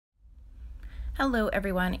Hello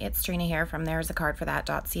everyone, it's Trina here from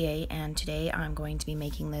there'sacardforthat.ca, and today I'm going to be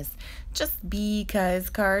making this just because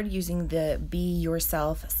card using the Be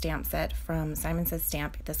Yourself stamp set from Simon Says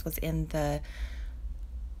Stamp. This was in the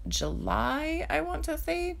July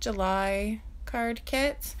card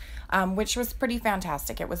kit, which was pretty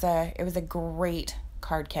fantastic. It was a great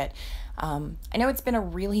card kit. I know it's been a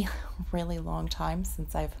really long time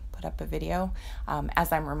since I've put up a video,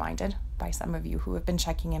 as I'm reminded by some of you who have been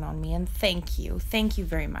checking in on me, and thank you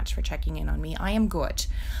very much for checking in on me. I am good.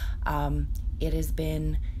 It has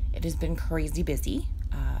been crazy busy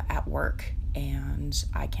at work, and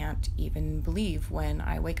I can't even believe when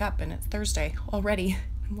I wake up and it's Thursday already.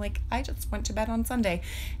 I'm like, I just went to bed on Sunday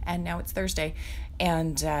and now it's Thursday,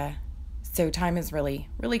 and so time has really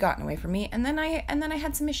gotten away from me. And then I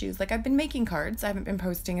had some issues. Like, I've been making cards. I haven't been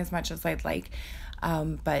posting as much as I'd like,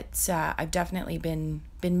 but I've definitely been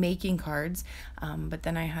making cards. But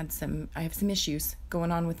then I have some issues going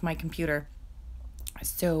on with my computer.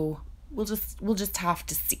 So we'll just have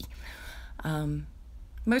to see.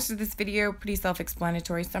 Most of this video pretty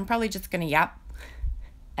self-explanatory, so I'm probably just gonna yap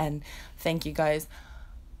and thank you guys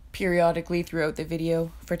periodically throughout the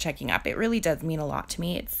video for checking up. It really does mean a lot to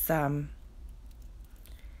me.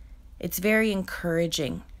 It's very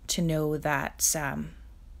encouraging to know that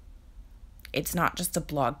it's not just a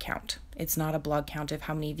blog count. It's not a blog count of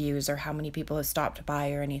how many views or how many people have stopped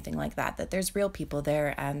by or anything like that, that there's real people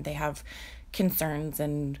there and they have concerns,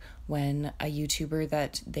 and when a YouTuber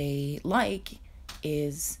that they like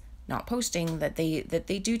is not posting, that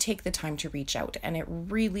they do take the time to reach out, and it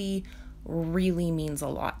really means a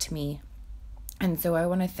lot to me. And so I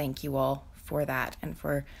want to thank you all for that, and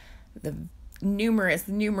for the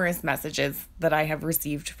numerous messages that I have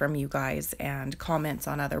received from you guys, and comments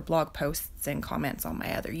on other blog posts, and comments on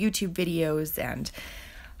my other YouTube videos, and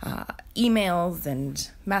emails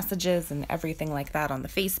and messages and everything like that on the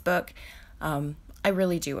Facebook. I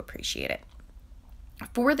really do appreciate it.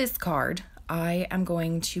 For this card, I am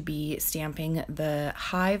going to be stamping the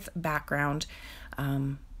Hive background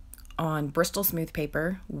on Bristol Smooth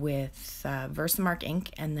paper with Versamark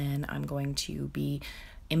ink, and then I'm going to be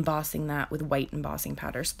embossing that with white embossing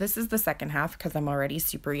powder. So this is the second half because I'm already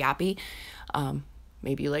super yappy.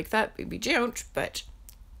 Maybe you like that, maybe you don't, but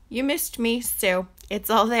you missed me, so it's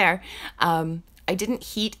all there. I didn't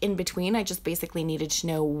heat in between. I just basically needed to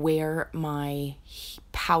know where my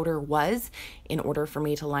powder was in order for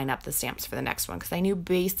me to line up the stamps for the next one, because I knew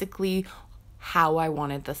basically how I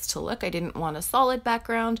wanted this to look. I didn't want a solid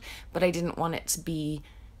background, but I didn't want it to be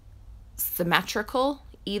symmetrical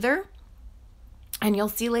either. And you'll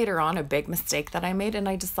see later on a big mistake that I made, and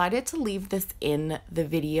I decided to leave this in the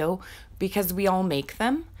video because we all make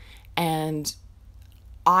them, and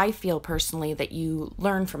I feel personally that you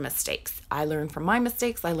learn from mistakes. I learn from my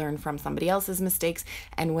mistakes, I learn from somebody else's mistakes,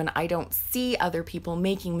 and when I don't see other people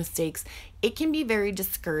making mistakes, it can be very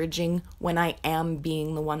discouraging when I am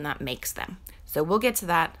being the one that makes them. So we'll get to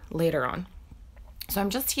that later on. So I'm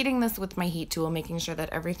just heating this with my heat tool, making sure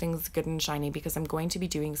that everything's good and shiny, because I'm going to be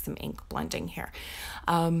doing some ink blending here.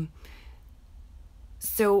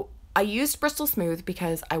 So I used Bristol Smooth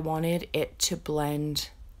because I wanted it to blend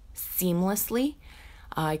seamlessly.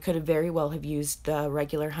 I could have very well have used the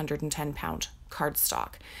regular 110 pound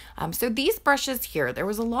cardstock. So these brushes here, there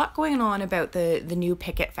was a lot going on about the new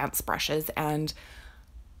Picket Fence brushes, and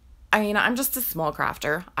I mean, I'm just a small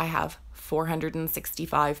crafter. I have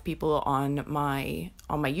 465 people on my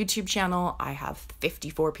YouTube channel. I have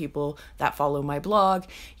 54 people that follow my blog,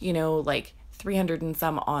 you know, like 300 and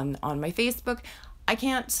some on my Facebook. I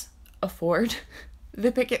can't afford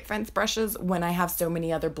the Picket Fence brushes when I have so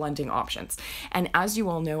many other blending options. And as you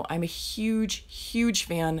all know, I'm a huge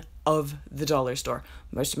fan of the dollar store.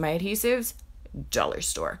 Most of my adhesives, dollar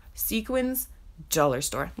store. Sequins, dollar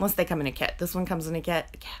store, unless they come in a kit. This one comes in a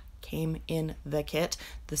kit. Came in the kit,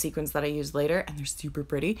 the sequins that I use later, and they're super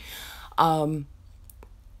pretty.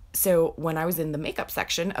 So when I was in the makeup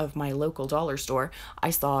section of my local dollar store,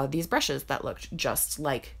 I saw these brushes that looked just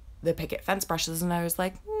like the Picket Fence brushes, and I was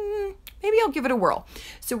like, maybe I'll give it a whirl.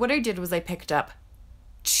 So what I did was I picked up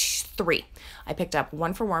three. I picked up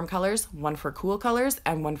one for warm colors, one for cool colors,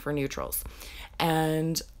 and one for neutrals.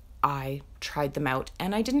 And I tried them out,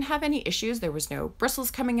 and I didn't have any issues. There was no bristles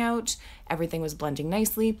coming out. Everything was blending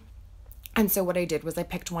nicely. And so what I did was I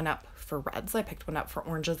picked one up for reds, I picked one up for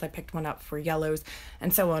oranges, I picked one up for yellows,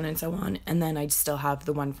 and so on and so on. And then I still have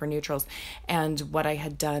the one for neutrals. And what I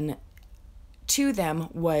had done to them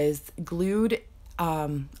was glued a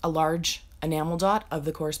large enamel dot of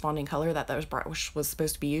the corresponding color that brush was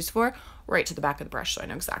supposed to be used for right to the back of the brush, so I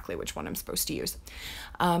know exactly which one I'm supposed to use.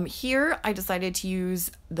 Here I decided to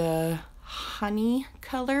use the honey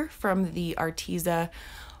color from the Arteza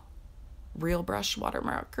Real Brush water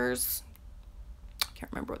markers. I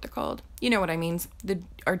can't remember what they're called. You know what I mean. The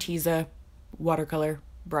Arteza watercolor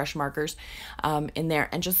brush markers in there,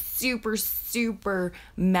 and just super, super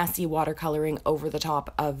messy watercoloring over the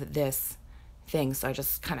top of this thing. So I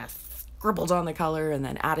just kind of scribbled on the color and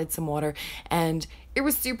then added some water, and it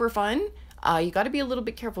was super fun. You got to be a little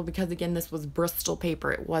bit careful because, again, this was Bristol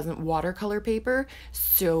paper. It wasn't watercolor paper.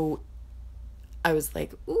 So I was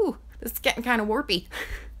like, ooh, this is getting kind of warpy.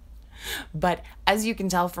 But as you can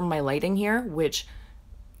tell from my lighting here, which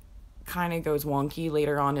kind of goes wonky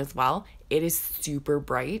later on as well, it is super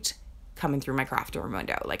bright coming through my craft room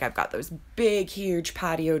window. Like, I've got those big, huge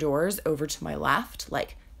patio doors over to my left,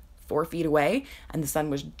 like 4 feet away, and the sun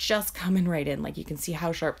was just coming right in. Like, you can see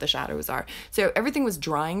how sharp the shadows are. So everything was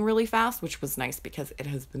drying really fast, which was nice because it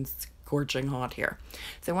has been scorching hot here.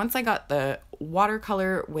 So once I got the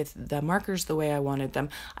watercolor with the markers the way I wanted them,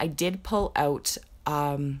 I did pull out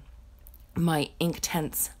my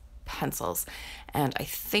Inktense pencils, and I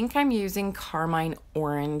think I'm using Carmine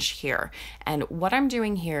Orange here. And what I'm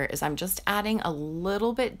doing here is I'm just adding a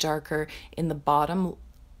little bit darker in the bottom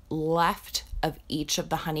left of each of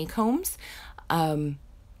the honeycombs,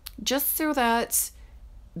 just so that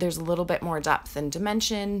there's a little bit more depth and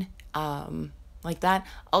dimension, like that.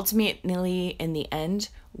 Ultimately, in the end,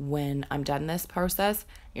 when I'm done this process,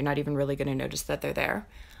 you're not even really going to notice that they're there.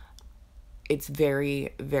 It's very,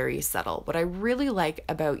 very subtle. What I really like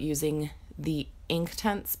about using the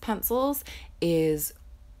Inktense pencils is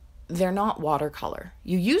they're not watercolor.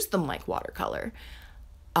 You use them like watercolor,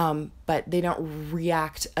 but they don't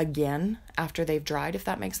react again after they've dried, if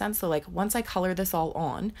that makes sense. So like, once I color this all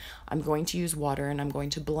on, I'm going to use water and I'm going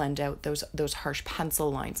to blend out those harsh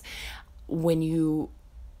pencil lines. When you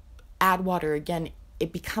add water again,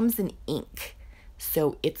 it becomes an ink,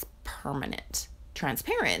 so it's permanent.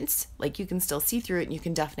 Transparent, like you can still see through it and you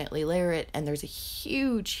can definitely layer it, and there's a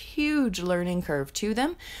huge learning curve to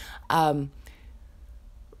them,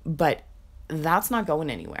 but that's not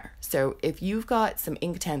going anywhere. So if you've got some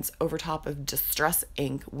Inktense over top of Distress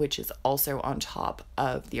ink, which is also on top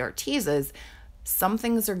of the Artezas, some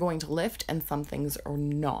things are going to lift and some things are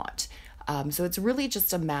not. So it's really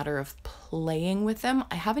just a matter of playing with them.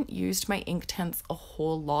 I haven't used my Inktense a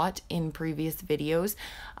whole lot in previous videos.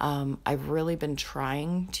 I've really been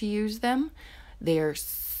trying to use them. They're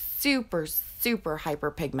super hyper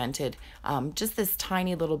pigmented, just this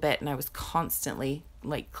tiny little bit, and I was constantly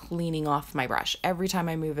like cleaning off my brush. Every time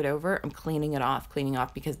I move it over, I'm cleaning off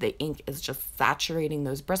because the ink is just saturating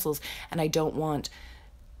those bristles, and I don't want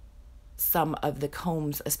some of the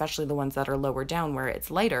combs, especially the ones that are lower down where it's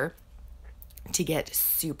lighter, to get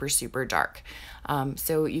super dark.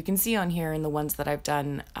 So you can see on here in the ones that I've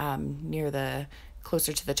done near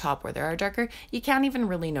closer to the top where they are darker, you can't even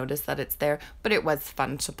really notice that it's there, but it was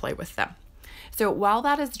fun to play with them. So while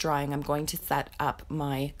that is drying, I'm going to set up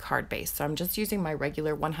my card base. So I'm just using my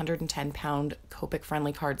regular 110 pound Copic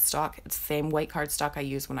friendly cardstock. It's the same white cardstock I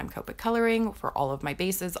use when I'm Copic coloring for all of my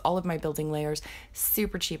bases, all of my building layers.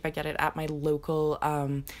 Super cheap. I get it at my local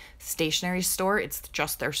stationery store. It's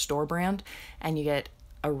just their store brand, and you get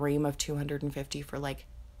a ream of 250 for like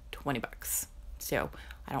 20 bucks. So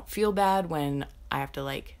I don't feel bad when I have to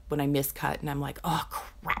when I miscut and I'm like, oh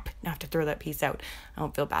crap, I have to throw that piece out. I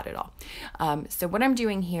don't feel bad at all. So what I'm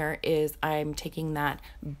doing here is I'm taking that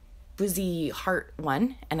Boozy Heart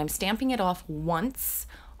one and I'm stamping it off once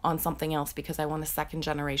on something else because I want a second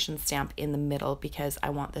generation stamp in the middle, because I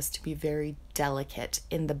want this to be very delicate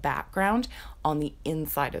in the background on the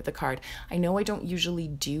inside of the card. I know I don't usually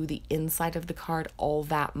do the inside of the card all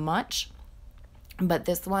that much, but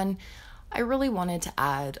this one, I really wanted to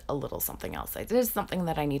add a little something else. It is something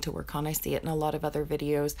that I need to work on. I see it in a lot of other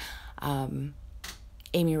videos.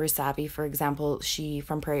 Amy Rusavi, for example, she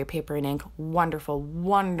from Prairie Paper and Ink,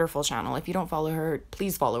 wonderful channel. If you don't follow her,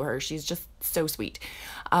 please follow her. She's just so sweet.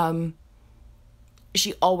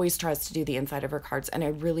 She always tries to do the inside of her cards, and I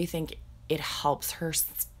really think it helps her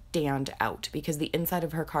stand out, because the inside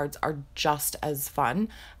of her cards are just as fun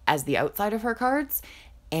as the outside of her cards,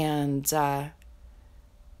 and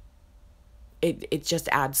it just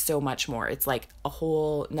adds so much more. It's like a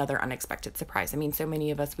whole another unexpected surprise. I mean, so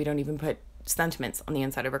many of us, we don't even put sentiments on the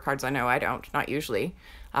inside of our cards. I know I don't, not usually.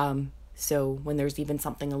 So when there's even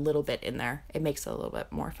something a little bit in there, it makes it a little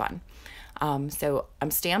bit more fun. So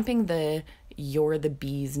I'm stamping the You're the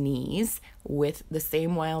Bee's Knees with the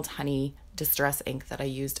same Wild Honey Distress ink that I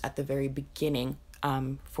used at the very beginning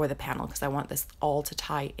for the panel, because I want this all to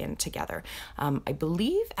tie in together. I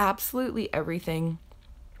believe absolutely everything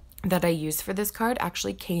that I used for this card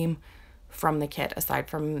actually came from the kit, aside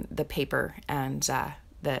from the paper and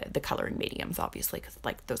the coloring mediums, obviously, because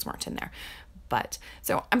like those weren't in there. But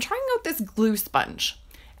so I'm trying out this glue sponge,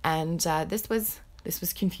 and this was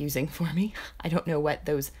confusing for me. I don't know what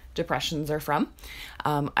those depressions are from.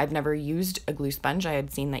 I've never used a glue sponge. I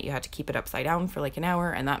had seen that you had to keep it upside down for like an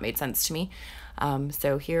hour, and that made sense to me.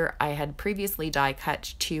 So here I had previously die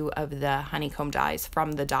cut 2 of the honeycomb dies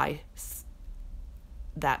from the die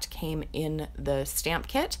that came in the stamp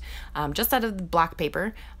kit, just out of the black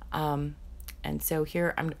paper. And so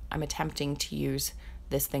here I'm attempting to use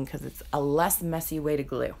this thing because it's a less messy way to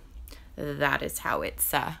glue. That is how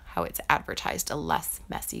it's advertised, a less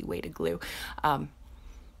messy way to glue.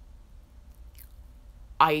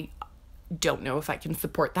 I don't know if I can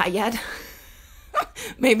support that yet.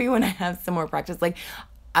 Maybe when I have some more practice. Like,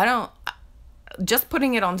 just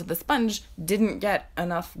putting it onto the sponge didn't get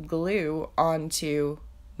enough glue onto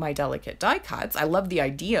my delicate die cuts. I love the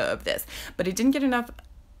idea of this, but it didn't get enough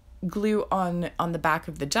glue on the back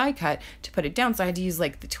of the die cut to put it down. So I had to use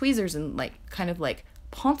like the tweezers and like kind of like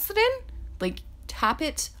ponce it in, like tap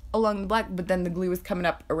it along the black, but then the glue was coming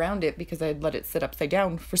up around it because I had let it sit upside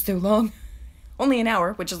down for so long. Only an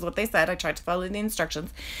hour, which is what they said. I tried to follow the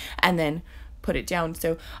instructions and then put it down.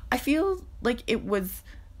 So I feel like it was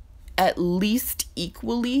at least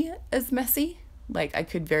equally as messy. Like I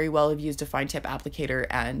could very well have used a fine tip applicator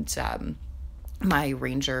and my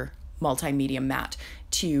Ranger multimedia mat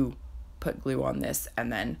to put glue on this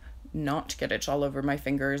and then not get it all over my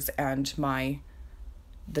fingers and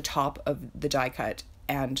the top of the die cut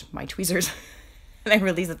and my tweezers. And I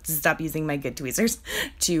really have to stop using my good tweezers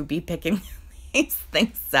to be picking these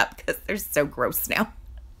things up because they're so gross now.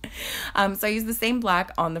 So I use the same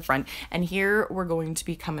black on the front, and here we're going to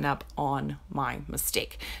be coming up on my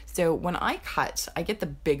mistake. So when I cut, I get the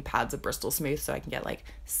big pads of Bristol Smooth so I can get like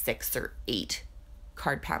 6 or 8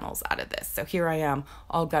 card panels out of this. So here I am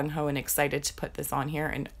all gung-ho and excited to put this on here,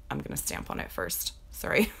 and I'm going to stamp on it first.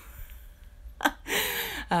 Sorry.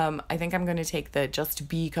 I think I'm going to take the Just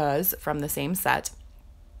Because from the same set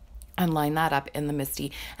and line that up in the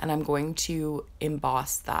Misty, and I'm going to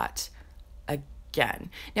emboss that again.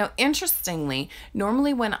 Now, interestingly,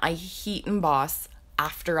 normally when I heat emboss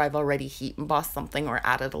after I've already heat embossed something or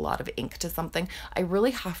added a lot of ink to something, I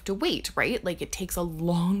really have to wait, right? Like it takes a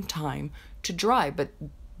long time to dry, but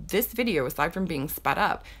this video, aside from being sped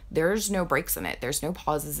up, there's no breaks in it. There's no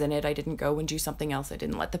pauses in it. I didn't go and do something else. I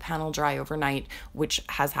didn't let the panel dry overnight, which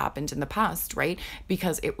has happened in the past, right?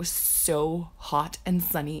 Because it was so hot and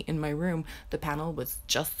sunny in my room, the panel was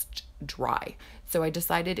just dry. So I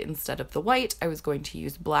decided instead of the white, I was going to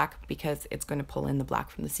use black because it's going to pull in the black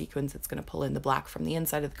from the sequins. It's going to pull in the black from the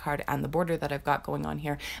inside of the card and the border that I've got going on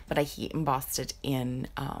here, but I heat embossed it in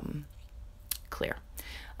clear.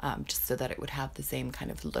 Just so that it would have the same kind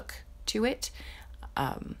of look to it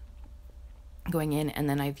going in. And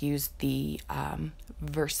then I've used the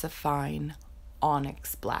VersaFine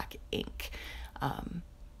Onyx Black ink.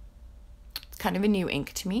 It's kind of a new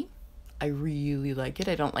ink to me. I really like it.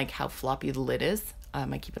 I don't like how floppy the lid is.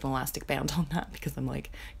 I keep an elastic band on that because I'm like,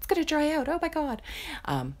 it's gonna dry out, oh my god.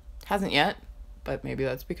 Hasn't yet, but maybe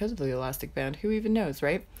that's because of the elastic band. Who even knows,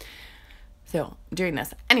 right? So I'm doing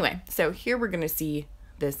this. Anyway, so here we're gonna see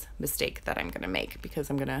this mistake that I'm gonna make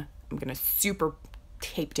because I'm gonna super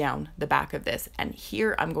tape down the back of this, and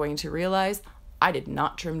here I'm going to realize I did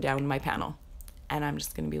not trim down my panel, and I'm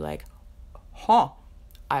just gonna be like,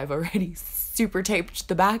 I've already super taped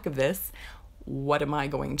the back of this. What am I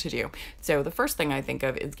going to do? So the first thing I think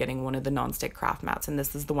of is getting one of the nonstick craft mats, and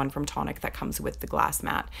this is the one from Tonic that comes with the glass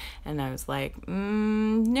mat. And I was like,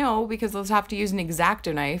 no, because I'll have to use an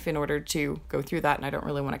X-Acto knife in order to go through that, and I don't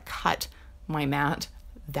really want to cut my mat.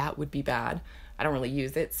 That would be bad. I don't really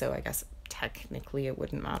use it, so I guess technically it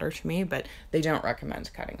wouldn't matter to me, but they don't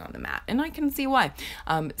recommend cutting on the mat, and I can see why.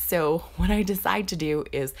 So what I decide to do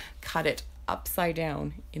is cut it upside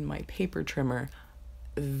down in my paper trimmer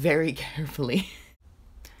very carefully.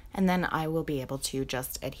 And then I will be able to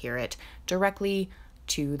just adhere it directly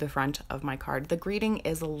to the front of my card. The greeting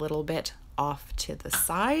is a little bit off to the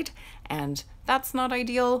side, and that's not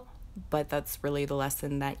ideal, but that's really the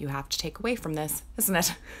lesson that you have to take away from this, isn't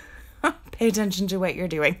it? Pay attention to what you're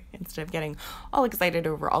doing instead of getting all excited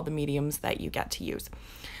over all the mediums that you get to use.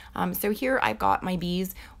 So here I've got my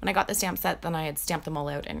bees. When I got the stamp set, then I had stamped them all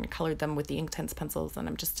out and colored them with the Inktense pencils, and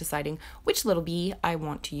I'm just deciding which little bee I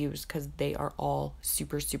want to use because they are all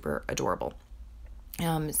super, super adorable.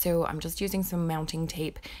 So I'm just using some mounting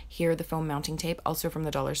tape here, the foam mounting tape, also from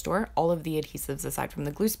the dollar store. All of the adhesives, aside from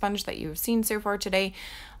the glue sponge that you've seen so far today,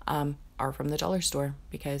 are from the dollar store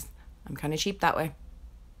because I'm kind of cheap that way,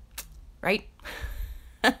 right?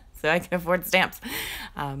 so I can afford stamps.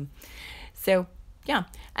 So yeah,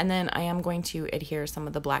 and then I am going to adhere some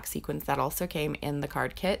of the black sequins that also came in the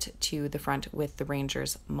card kit to the front with the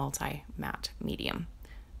Rangers Multi-Matte Medium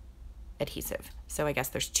adhesive. So I guess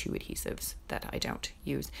there's 2 adhesives that I don't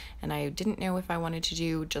use, and I didn't know if I wanted to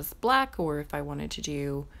do just black or if I wanted to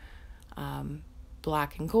do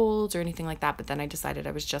black and gold or anything like that, but then I decided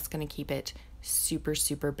I was just going to keep it super,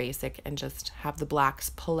 super basic and just have the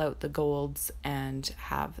blacks pull out the golds and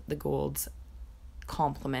have the golds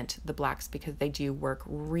complement the blacks, because they do work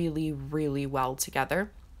really, really well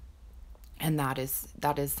together. And that is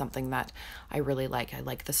something that I really like. I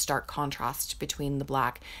like the stark contrast between the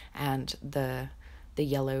black and the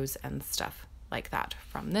yellows and stuff like that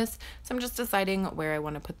from this. So I'm just deciding where I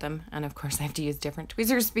want to put them, and of course I have to use different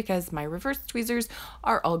tweezers because my reverse tweezers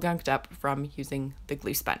are all gunked up from using the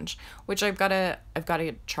glue sponge, which I've got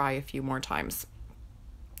to try a few more times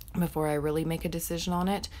before I really make a decision on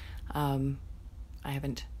it. I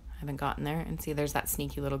haven't gotten there. And see, there's that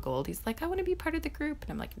sneaky little gold. He's like, I want to be part of the group,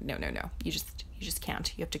 and I'm like, no, you just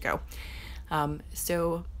can't. You have to go.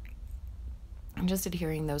 So I'm just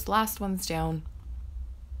adhering those last ones down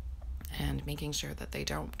and making sure that they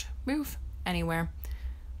don't move anywhere.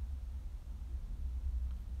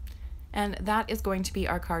 And that is going to be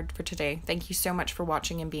our card for today. Thank you so much for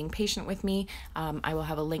watching and being patient with me. I will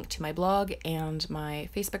have a link to my blog and my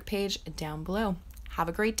Facebook page down below. Have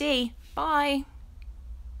a great day. Bye.